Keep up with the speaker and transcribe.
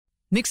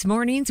Mixed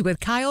Mornings with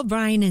Kyle,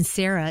 Brian, and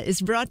Sarah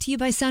is brought to you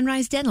by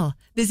Sunrise Dental.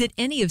 Visit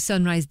any of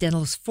Sunrise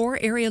Dental's 4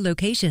 area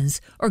locations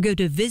or go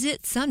to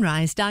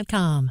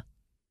visitsunrise.com.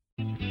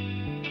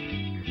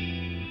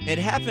 It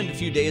happened a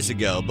few days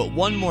ago, but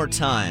one more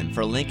time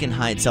for Lincoln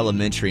Heights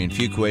Elementary in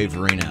Fuquay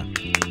Varina.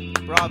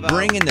 Bravo.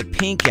 Bringing the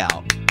pink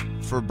out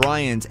for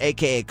Brian's,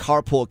 a.k.a.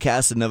 Carpool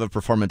Casanova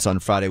performance on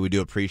Friday. We do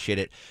appreciate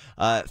it.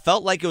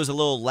 Felt like it was a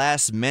little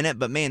last minute,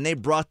 but man, they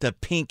brought the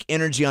pink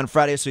energy on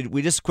Friday, so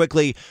we just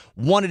quickly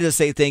wanted to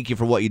say thank you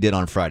for what you did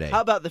on Friday.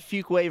 How about the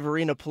Fuquay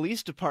Varina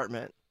Police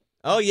Department?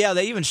 Oh, yeah,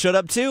 they even showed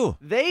up, too.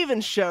 They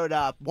even showed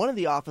up. One of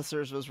the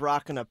officers was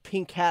rocking a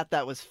pink hat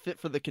that was fit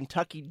for the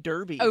Kentucky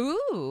Derby.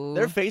 Ooh.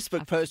 Their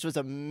Facebook post was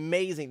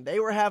amazing.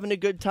 They were having a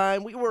good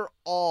time. We were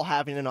all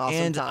having an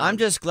awesome time. And I'm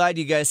just glad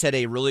you guys had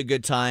a really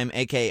good time,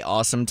 a.k.a.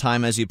 awesome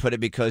time, as you put it,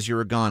 because you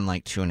were gone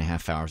like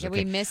 2.5 hours. Yeah, okay.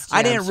 we missed you.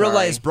 I didn't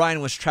realize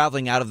Brian was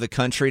traveling out of the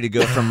country to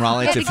go from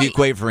Raleigh to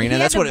Fuquay Varina.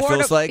 That's what it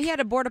feels like. He had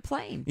to board a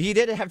plane. He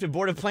did have to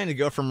board a plane to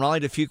go from Raleigh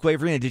to Fuquay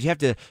Varina. Did you have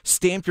to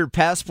stamp your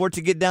passport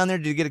to get down there?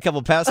 Did you get a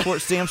couple passport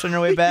stamps on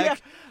your way back? Yeah,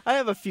 I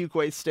have a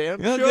Fuquay stamp.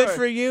 Oh, sure. Good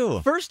for you.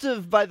 First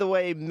of, by the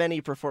way,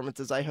 many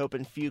performances, I hope,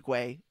 in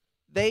Fuquay.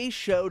 They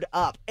showed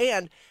up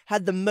and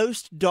had the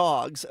most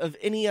dogs of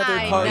any other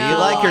party. You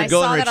like your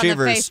golden I saw retrievers.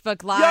 That on the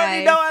Facebook Live. You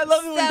already know I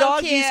love it when So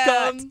doggies cute.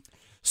 come.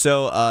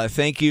 So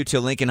thank you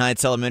to Lincoln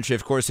Heights Elementary.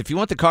 Of course, if you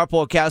want the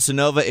Carpool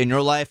Casanova in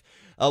your life,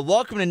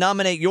 welcome to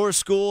nominate your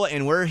school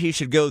and where he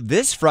should go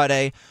this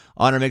Friday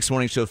on our Mixed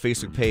Morning Show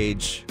Facebook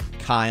page.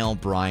 Kyle,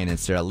 Brian, and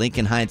Sarah,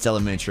 Lincoln Heights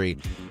Elementary.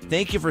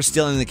 Thank you for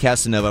stealing the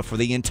Casanova for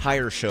the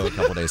entire show a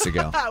couple days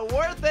ago.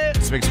 Worth it.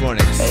 It's Mixed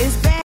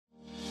Mornings.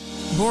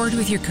 Bored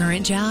with your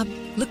current job?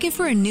 Looking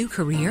for a new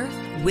career?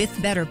 With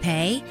better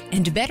pay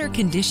and better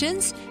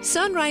conditions?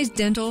 Sunrise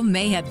Dental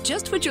may have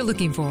just what you're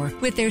looking for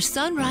with their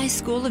Sunrise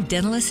School of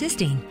Dental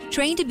Assisting.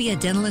 Trained to be a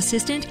dental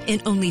assistant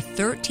in only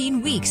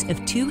 13 weeks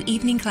of 2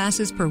 evening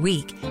classes per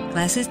week.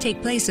 Classes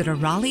take place at a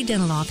Raleigh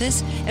dental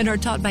office and are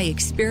taught by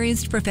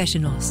experienced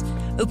professionals.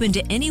 Open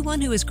to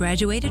anyone who has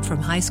graduated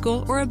from high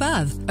school or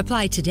above.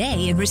 Apply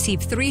today and receive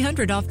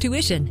 $300 off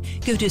tuition.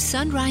 Go to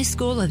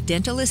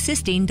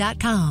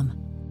sunriseschoolofdentalassisting.com.